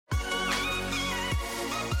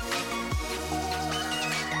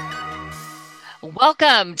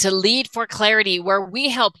Welcome to Lead for Clarity, where we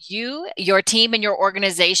help you, your team, and your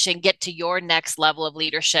organization get to your next level of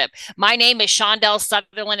leadership. My name is Shondell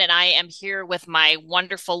Sutherland, and I am here with my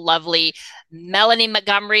wonderful, lovely Melanie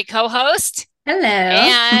Montgomery co host. Hello.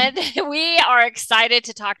 And we are excited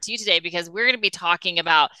to talk to you today because we're going to be talking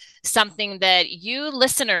about something that you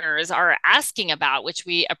listeners are asking about, which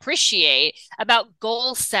we appreciate about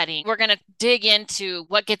goal setting. We're going to dig into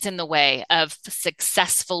what gets in the way of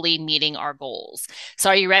successfully meeting our goals.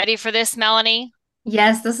 So, are you ready for this, Melanie?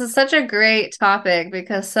 Yes, this is such a great topic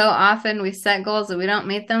because so often we set goals and we don't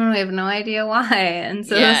meet them and we have no idea why. And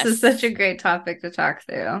so this is such a Yes. great topic to talk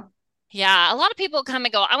through. Yeah, a lot of people come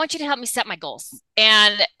and go, I want you to help me set my goals.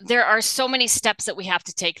 And there are so many steps that we have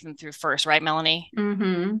to take them through first, right, Melanie?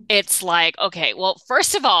 Mm-hmm. It's like, okay, well,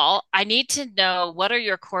 first of all, I need to know what are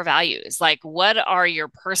your core values? Like, what are your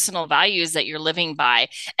personal values that you're living by?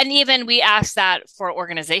 And even we ask that for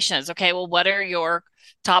organizations. Okay, well, what are your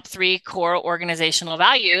top three core organizational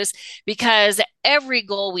values? Because every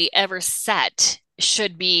goal we ever set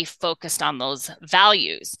should be focused on those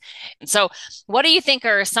values. And so, what do you think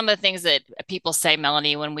are some of the things that people say,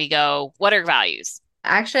 Melanie, when we go, what are values?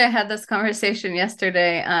 Actually, I had this conversation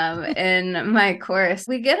yesterday in my course.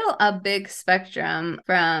 We get a big spectrum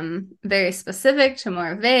from very specific to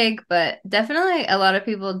more vague, but definitely a lot of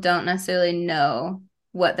people don't necessarily know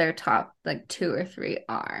what their top like two or three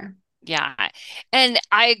are. Yeah. And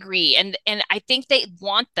I agree. And I think they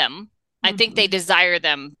want them. I think they Mm-hmm. desire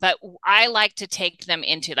them, but I like to take them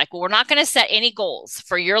into like, well, we're not going to set any goals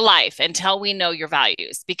for your life until we know your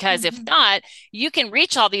values. Because if Mm-hmm. not, you can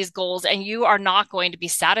reach all these goals and you are not going to be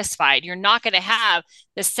satisfied. You're not going to have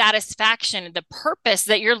the satisfaction, the purpose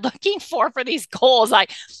that you're looking for these goals.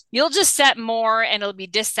 Like you'll just set more and it'll be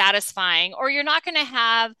dissatisfying, or you're not going to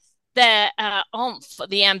have the oomph,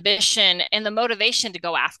 the ambition, and the motivation to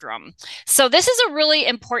go after them. So, this is a really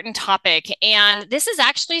important topic. And this is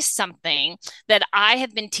actually something that I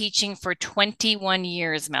have been teaching for 21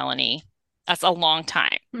 years, Melanie. That's a long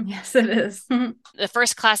time. Yes, it is. The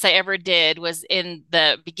first class I ever did was in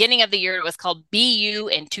the beginning of the year. It was called BU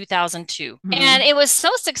in 2002. And Mhm. it was so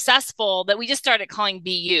successful that we just started calling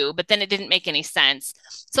BU, but then it didn't make any sense.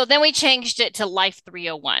 So then we changed it to Life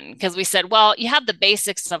 301 because we said, well, you have the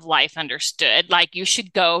basics of life understood. Like you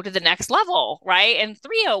should go to the next level, right? And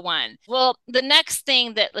 301. Well, the next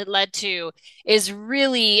thing that it led to is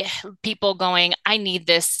really people going, I need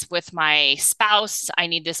this with my spouse. I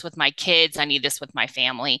need this with my kids. I need this with my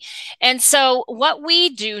family. And so, what we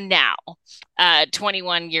do now,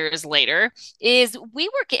 21 years later, is we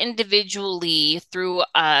work individually through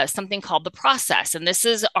something called the process. And this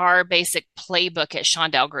is our basic playbook at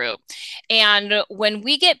Shondell Group. And when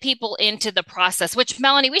we get people into the process, which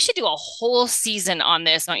Melanie, we should do a whole season on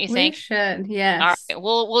this, don't you We think? should, All yes. right,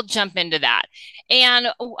 we'll jump into that. And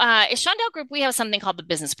at Shondell Group, we have something called the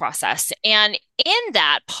business process, and in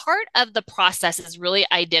that part of the process is really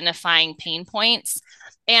identifying pain points.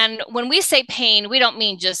 And when we say pain, we don't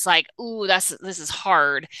mean just like, "Ooh, this is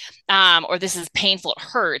hard," or "This is painful, it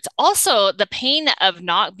hurts." Also, the pain of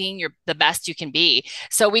not being the best you can be.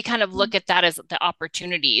 So we kind of look at that as the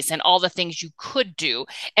opportunities and all the things you could do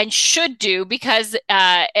and should do because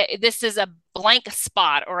this is a blank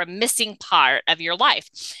spot or a missing part of your life.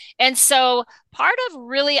 And so part of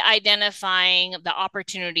really identifying the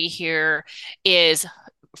opportunity here is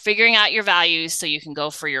figuring out your values so you can go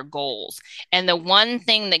for your goals. And the one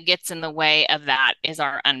thing that gets in the way of that is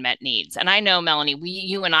our unmet needs. And I know, Melanie,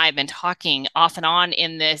 you and I have been talking off and on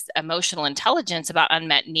in this emotional intelligence about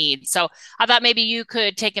unmet needs. So I thought maybe you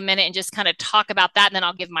could take a minute and just kind of talk about that, and then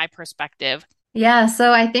I'll give my perspective. Yeah,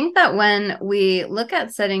 so I think that when we look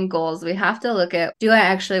at setting goals, we have to look at, do I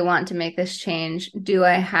actually want to make this change? Do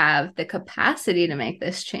I have the capacity to make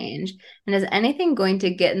this change? And is anything going to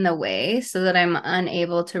get in the way so that I'm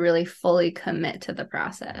unable to really fully commit to the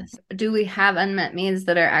process? Do we have unmet needs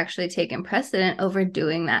that are actually taking precedent over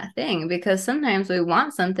doing that thing? Because sometimes we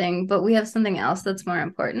want something, but we have something else that's more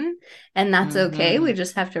important, and that's okay. We Mm-hmm.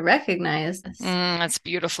 just have to recognize this. That's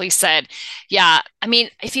beautifully said. Yeah. I mean,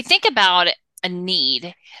 if you think about it, a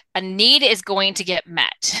need is going to get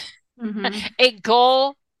met. Hmm. A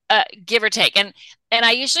goal, give or take. And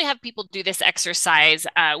I usually have people do this exercise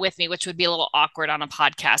with me, which would be a little awkward on a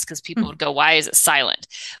podcast because people would go, "Why is it silent?"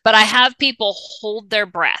 But I have people hold their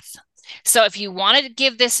breath. So if you want to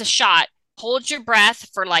give this a shot, hold your breath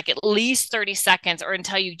for like at least 30 seconds or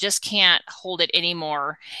until you just can't hold it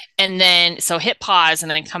anymore. And then, so hit pause and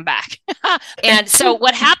then come back. And Okay. so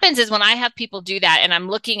what happens is when I have people do that and I'm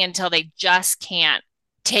looking until they just can't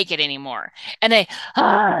take it anymore and they,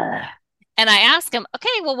 and I ask them, okay,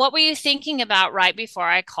 well, what were you thinking about right before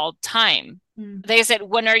I called time? They said,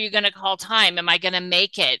 when are you going to call time? Am I going to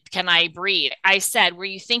make it? Can I breathe? I said, were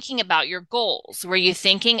you thinking about your goals? Were you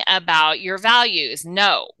thinking about your values?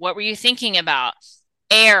 No. What were you thinking about?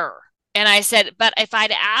 Air. And I said, but if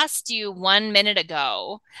I'd asked you 1 minute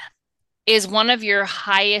ago, is one of your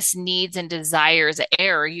highest needs and desires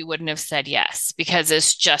air, you wouldn't have said yes because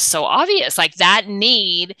it's just so obvious. Like that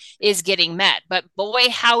need is getting met. But boy,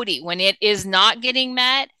 howdy, when it is not getting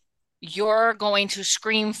met, you're going to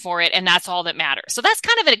scream for it. And that's all that matters. So that's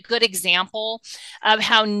kind of a good example of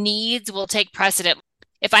how needs will take precedent.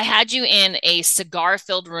 If I had you in a cigar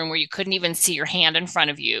filled room where you couldn't even see your hand in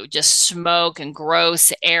front of you, just smoke and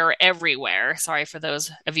gross air everywhere. Sorry for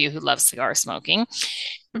those of you who love cigar smoking.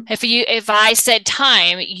 If I said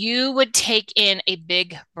time, you would take in a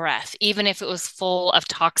big breath, even if it was full of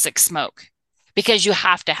toxic smoke, because you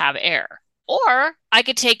have to have air. Or I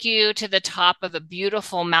could take you to the top of a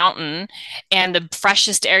beautiful mountain and the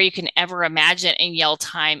freshest air you can ever imagine and yell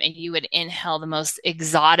time, and you would inhale the most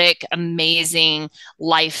exotic, amazing,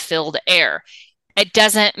 life-filled air. It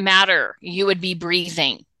doesn't matter. You would be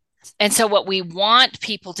breathing. And so, what we want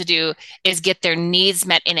people to do is get their needs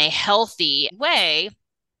met in a healthy way,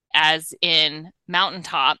 as in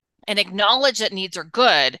mountaintop, and acknowledge that needs are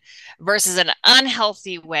good versus an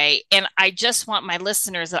unhealthy way. And I just want my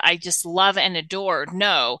listeners that I just love and adore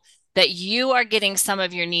know that you are getting some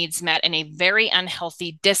of your needs met in a very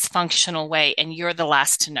unhealthy, dysfunctional way, and you're the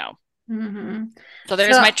last to know. Mm-hmm. So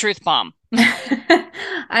there's So my truth bomb.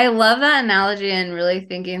 I love that analogy and really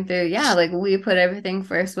thinking through, yeah, like we put everything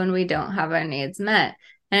first when we don't have our needs met.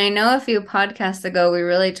 And I know a few podcasts ago, we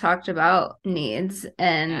really talked about needs,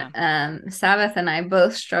 and Yeah. Sabbath and I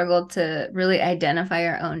both struggled to really identify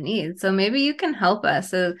our own needs. So maybe you can help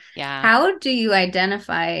us. So, Yeah. how do you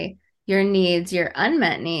identify your needs, your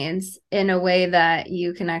unmet needs, in a way that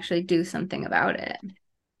you can actually do something about it?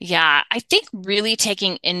 Yeah, I think really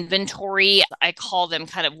taking inventory, I call them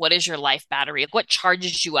kind of what is your life battery? What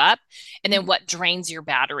charges you up? And then what drains your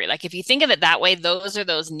battery? Like if you think of it that way, those are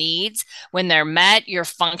those needs. When they're met, you're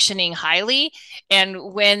functioning highly.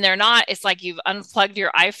 And when they're not, it's like you've unplugged your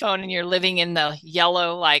iPhone and you're living in the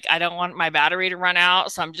yellow, like, I don't want my battery to run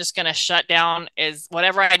out. So I'm just going to shut down is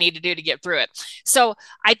whatever I need to do to get through it. So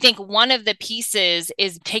I think one of the pieces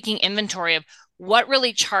is taking inventory of what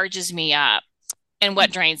really charges me up and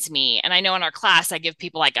what drains me. And I know in our class, I give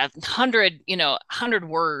people like 100, 100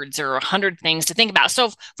 words or 100 things to think about.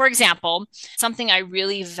 So, for example, something I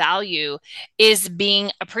really value is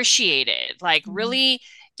being appreciated. Like, really,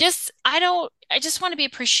 I just want to be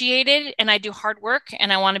appreciated and I do hard work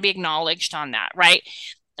and I want to be acknowledged on that. Right.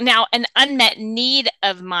 Now, an unmet need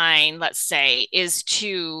of mine, let's say, is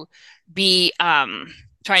to be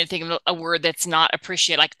trying to think of a word that's not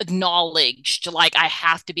appreciated, like acknowledged, like I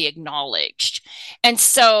have to be acknowledged. And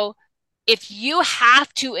so if you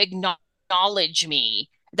have to acknowledge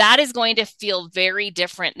me, that is going to feel very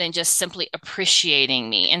different than just simply appreciating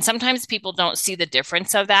me. And sometimes people don't see the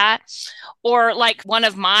difference of that. Or like one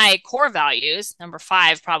of my core values, number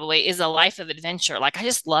 5 probably, is a life of adventure. Like I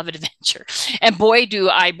just love adventure. And boy, do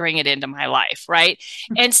I bring it into my life, right?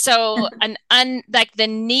 And so like the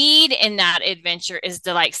need in that adventure is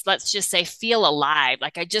to like, let's just say feel alive.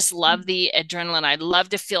 Like I just love the adrenaline. I love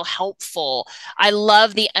to feel helpful. I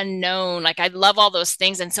love the unknown. Like I love all those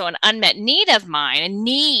things. And so an unmet need of mine, a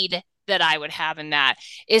need that I would have in that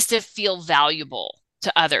is to feel valuable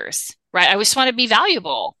to others, right? I just want to be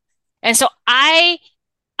valuable. And so I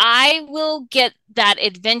will get that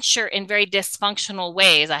adventure in very dysfunctional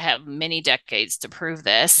ways. I have many decades to prove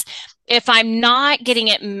this. If I'm not getting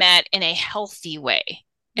it met in a healthy way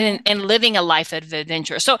and living a life of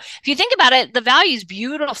adventure. So if you think about it, the value is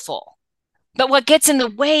beautiful. But what gets in the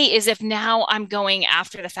way is if now I'm going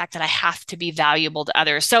after the fact that I have to be valuable to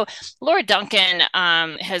others. So Laura Duncan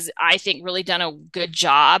has, I think, really done a good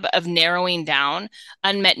job of narrowing down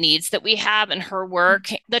unmet needs that we have in her work.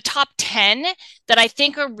 The top 10 that I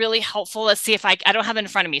think are really helpful. Let's see if I don't have it in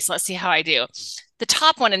front of me, so let's see how I do. The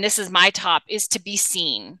top one, and this is my top, is to be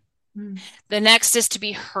seen. The next is to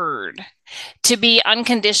be heard, to be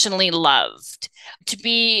unconditionally loved, to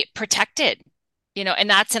be protected, and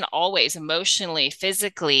that's in all ways, emotionally,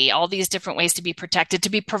 physically, all these different ways to be protected, to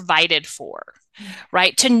be provided for,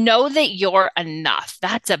 right? To know that you're enough.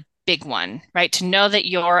 That's a big one, right? To know that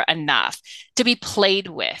you're enough, to be played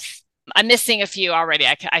with. I'm missing a few already,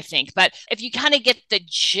 I think. But if you kind of get the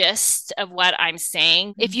gist of what I'm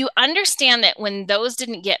saying, if you understand that when those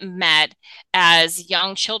didn't get met as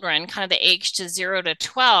young children, kind of the age to 0 to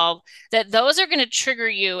 12, that those are going to trigger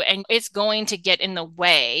you and it's going to get in the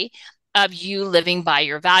way of you living by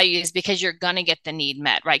your values because you're going to get the need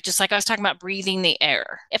met, right? Just like I was talking about breathing the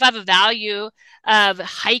air. If I have a value of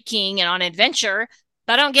hiking and on adventure,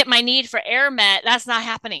 but I don't get my need for air met, that's not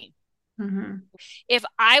happening. Mm-hmm. If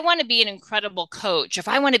I want to be an incredible coach, if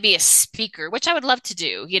I want to be a speaker, which I would love to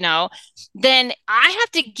do, then I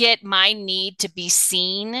have to get my need to be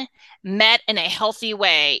seen met in a healthy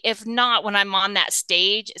way. If not, when I'm on that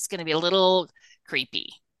stage, it's going to be a little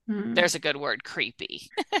creepy. Mm-hmm. There's a good word, creepy.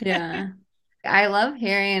 Yeah. I love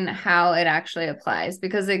hearing how it actually applies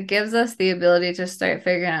because it gives us the ability to start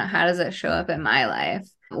figuring out how does it show up in my life?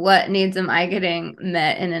 What needs am I getting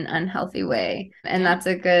met in an unhealthy way? And Yeah. that's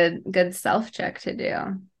a good self-check to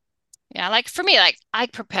do. Yeah, like for me, like I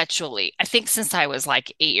perpetually, I think since I was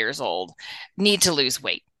like 8 years old, need to lose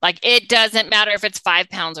weight. Like it doesn't matter if it's 5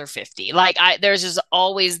 pounds or 50. There's just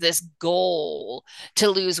always this goal to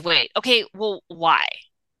lose weight. Okay, well, why?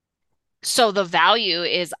 So the value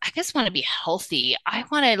is I just want to be healthy. I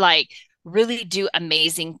want to like really do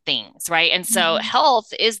amazing things, right? And so Mm-hmm.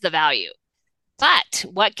 health is the value. But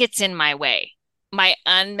what gets in my way? My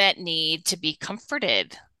unmet need to be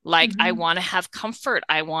comforted. Like I Mm-hmm. want to have comfort.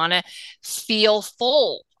 I want to feel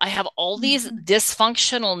full. I have all these Mm-hmm.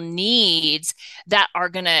 dysfunctional needs that are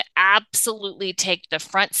going to absolutely take the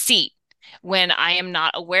front seat when I am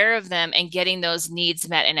not aware of them and getting those needs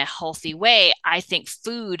met in a healthy way. I think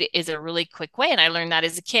food is a really quick way. And I learned that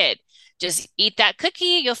as a kid. Just eat that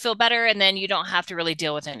cookie, you'll feel better, and then you don't have to really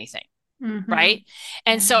deal with anything, Mm-hmm. right?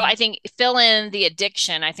 And so Yeah. I think fill in the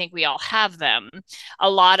addiction. I think we all have them.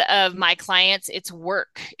 A lot of my clients, it's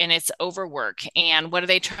work and it's overwork. And what are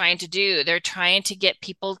they trying to do? They're trying to get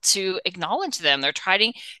people to acknowledge them. They're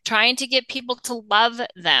trying to get people to love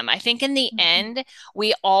them. I think in the Mm-hmm. end,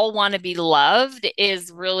 we all want to be loved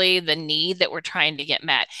is really the need that we're trying to get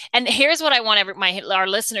met. And here's what I want our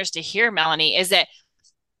listeners to hear, Melanie, is that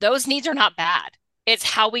those needs are not bad. It's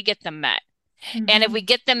how we get them met. And if Mm-hmm. we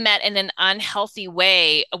get them met in an unhealthy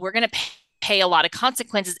way, we're going to pay a lot of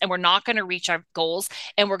consequences and we're not going to reach our goals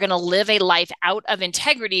and we're going to live a life out of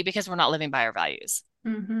integrity because we're not living by our values.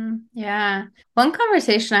 Mm-hmm. Yeah. One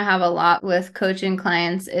conversation I have a lot with coaching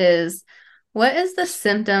clients is what is the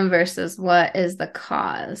symptom versus what is the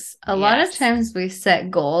cause? A lot of Yes. times we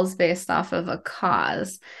set goals based off of a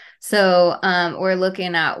cause. So we're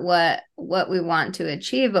looking at what we want to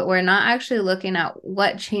achieve, but we're not actually looking at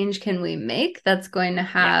what change can we make that's going to Yeah.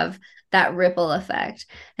 have that ripple effect.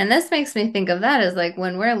 And this makes me think of that as like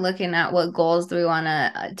when we're looking at what goals do we want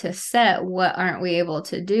to set, what aren't we able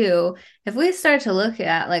to do? If we start to look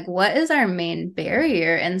at like what is our main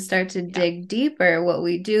barrier and start to Yeah. dig deeper, what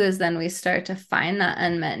we do is then we start to find that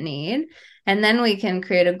unmet need. And then we can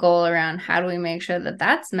create a goal around how do we make sure that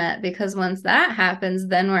that's met? Because once that happens,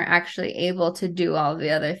 then we're actually able to do all the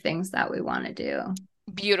other things that we want to do.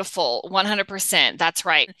 Beautiful. 100%. That's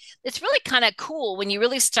right. It's really kind of cool when you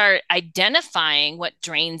really start identifying what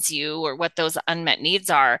drains you or what those unmet needs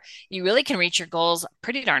are. You really can reach your goals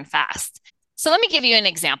pretty darn fast. So let me give you an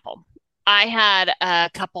example. I had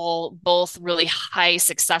a couple, both really high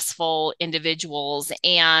successful individuals,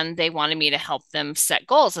 and they wanted me to help them set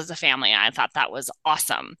goals as a family. I thought that was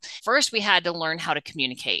awesome. First, we had to learn how to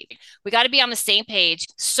communicate. We got to be on the same page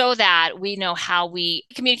so that we know how we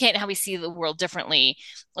communicate and how we see the world differently.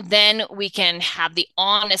 Then we can have the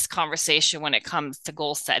honest conversation when it comes to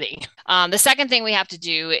goal setting. The second thing we have to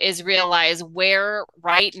do is realize where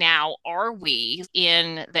right now are we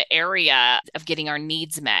in the area of getting our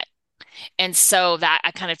needs met. And so that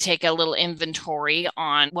I kind of take a little inventory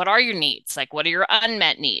on what are your needs? Like, what are your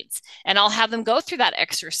unmet needs? And I'll have them go through that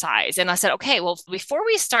exercise. And I said, okay, well, before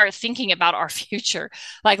we start thinking about our future,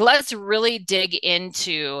 like, let's really dig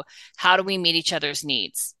into how do we meet each other's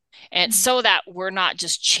needs? And so that we're not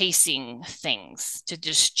just chasing things to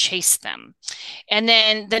just chase them. And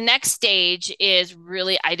then the next stage is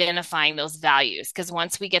really identifying those values. Because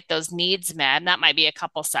once we get those needs met, and that might be a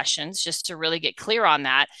couple sessions just to really get clear on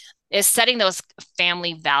that, is setting those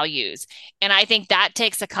family values. And I think that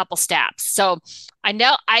takes a couple steps. So I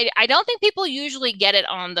know I don't think people usually get it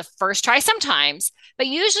on the first try sometimes, but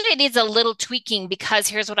usually it needs a little tweaking because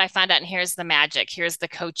here's what I found out, and here's the magic, here's the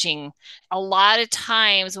coaching. A lot of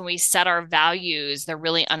times when we set our values, they're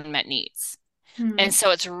really unmet needs. Mm-hmm. And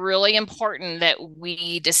so it's really important that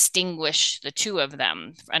we distinguish the two of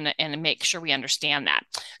them and make sure we understand that.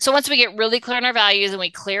 So once we get really clear on our values and we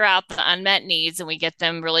clear out the unmet needs and we get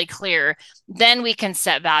them really clear, then we can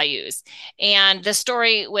set values. And the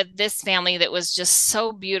story with this family that was just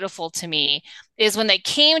so beautiful to me is when they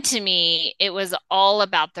came to me, it was all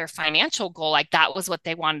about their financial goal. Like that was what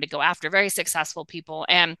they wanted to go after. Very successful people.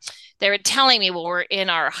 And they were telling me, well, we're in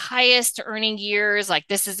our highest earning years. Like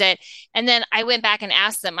this is it. And then I went back and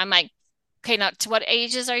asked them, I'm like, okay, now to what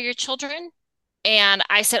ages are your children? And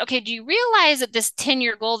I said, okay, do you realize that this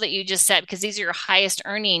 10-year goal that you just set, because these are your highest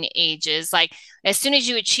earning ages, like as soon as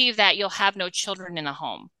you achieve that, you'll have no children in the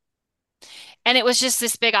home. And it was just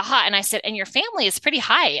this big aha. And I said, and your family is pretty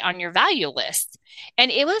high on your value list. And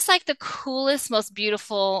it was like the coolest, most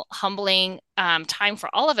beautiful, humbling time for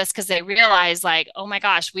all of us because they realized, like, oh my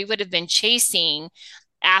gosh, we would have been chasing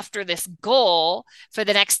after this goal for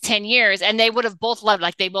the next 10 years. And they would have both loved,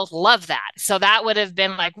 like, they both love that. So that would have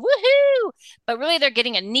been like, woohoo. But really, they're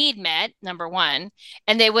getting a need met, number one,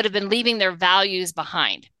 and they would have been leaving their values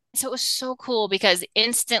behind. So it was so cool because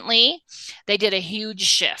instantly they did a huge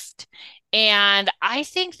shift. And I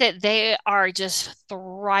think that they are just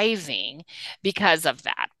thriving because of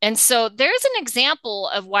that. And so there's an example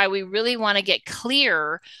of why we really want to get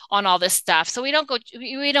clear on all this stuff. So we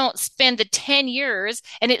don't spend the 10 years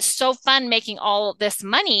and it's so fun making all this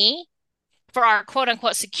money for our quote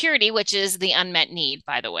unquote security, which is the unmet need,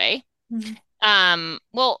 by the way. Mm-hmm.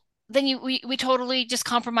 Well, then we totally just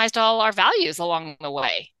compromised all our values along the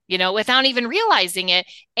way, without even realizing it.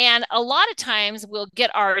 And a lot of times we'll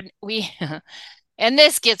get we, and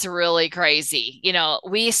this gets really crazy.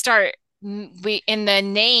 We in the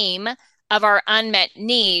name of our unmet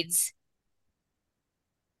needs,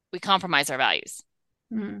 we compromise our values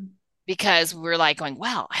because we're like going,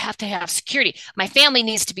 well, I have to have security. My family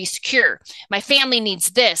needs to be secure. My family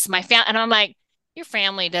needs this. And I'm like, your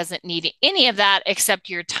family doesn't need any of that except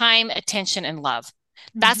your time, attention, and love.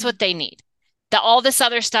 That's Mm-hmm. what they need. All this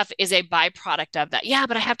other stuff is a byproduct of that. Yeah,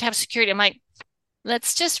 but I have to have security. I'm like,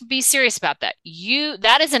 let's just be serious about that.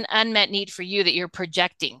 That is an unmet need for you that you're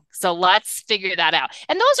projecting. So let's figure that out.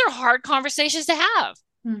 And those are hard conversations to have.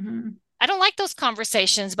 Mm-hmm. I don't like those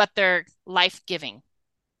conversations, but they're life-giving.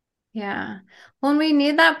 Yeah. Well, we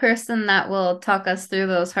need that person that will talk us through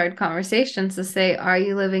those hard conversations to say, are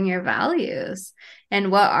you living your values? And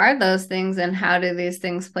what are those things and how do these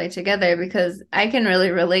things play together? Because I can really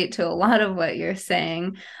relate to a lot of what you're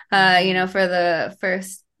saying. Mm-hmm. For the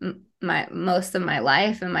first my most of my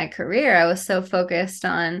life and my career, I was so focused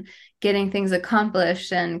on getting things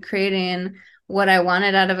accomplished and creating what I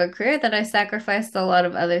wanted out of a career that I sacrificed a lot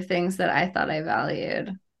of other things that I thought I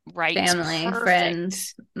valued. Right. Family,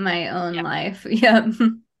 friends, Perfect. my own Yep. life. Yep. Yeah,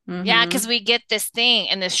 Mm-hmm. because we get this thing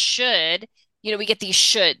and this should, we get these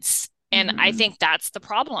shoulds. And I Mm-hmm. think that's the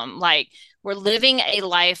problem. Like we're living a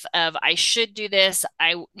life of I should do this,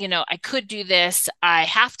 I could do this, I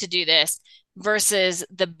have to do this, versus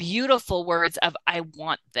the beautiful words of I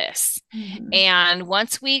want this. Mm-hmm. And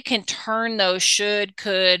once we can turn those should,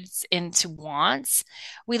 coulds into wants,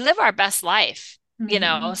 we live our best life,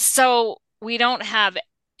 Mm-hmm. So we don't have,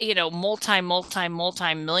 multi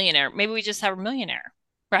millionaire. Maybe we just have a millionaire,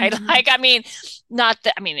 right? Mm-hmm. Like, I mean, not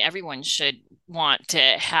that, I mean, everyone should want to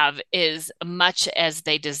have as much as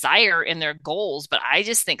they desire in their goals, but I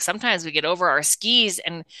just think sometimes we get over our skis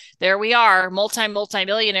and there we are, multi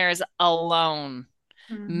millionaires alone,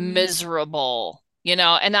 Mm-hmm. miserable,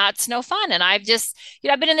 and that's no fun. And I've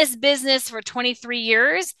been in this business for 23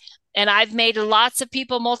 years and I've made lots of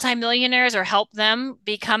people multimillionaires or helped them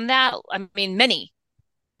become that. I mean, many.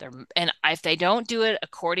 And if they don't do it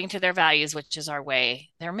according to their values, which is our way,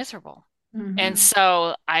 they're miserable. And Mm-hmm.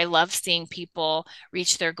 so I love seeing people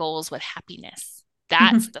reach their goals with happiness.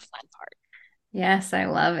 That's the fun part. Yes, I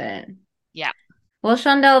love it. Yeah. Well,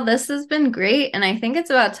 Shondell, this has been great, and I think it's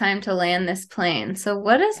about time to land this plane. So,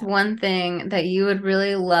 what is Yeah. one thing that you would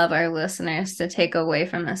really love our listeners to take away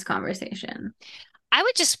from this conversation? I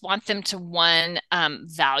would just want them to one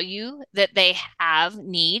value that they have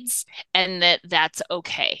needs and that's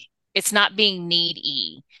okay. It's not being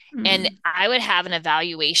needy. And Mm-hmm. I would have an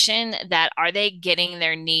evaluation that are they getting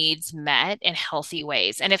their needs met in healthy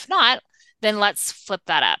ways? And if not, then let's flip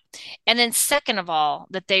that up. And then second of all,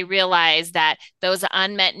 that they realize that those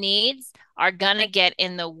unmet needs are going to get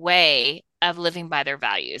in the way of living by their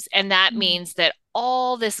values. And that means that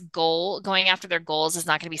all this going after their goals is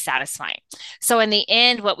not going to be satisfying. So in the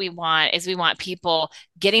end, what we want is we want people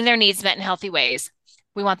getting their needs met in healthy ways.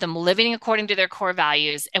 We want them living according to their core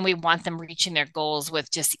values, and we want them reaching their goals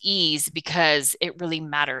with just ease because it really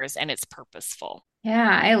matters and it's purposeful.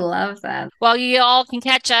 Yeah, I love that. Well, you all can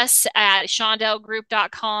catch us at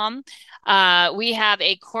shondelgroup.com. We have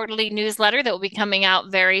a quarterly newsletter that will be coming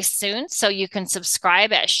out very soon. So you can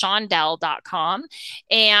subscribe at shondell.com.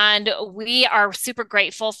 And we are super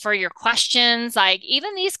grateful for your questions. Like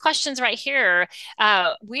even these questions right here,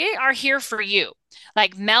 we are here for you.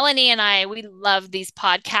 Like Melanie and I, we love these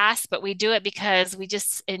podcasts, but we do it because we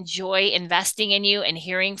just enjoy investing in you and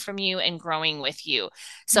hearing from you and growing with you.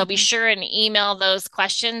 So be Mhm. sure and email those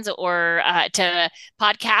questions or to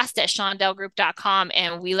podcast at shondelgroup.com.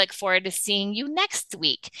 And we look forward to seeing you next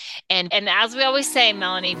week. And as we always say,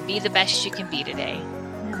 Melanie, be the best you can be today.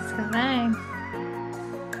 Yes, goodbye.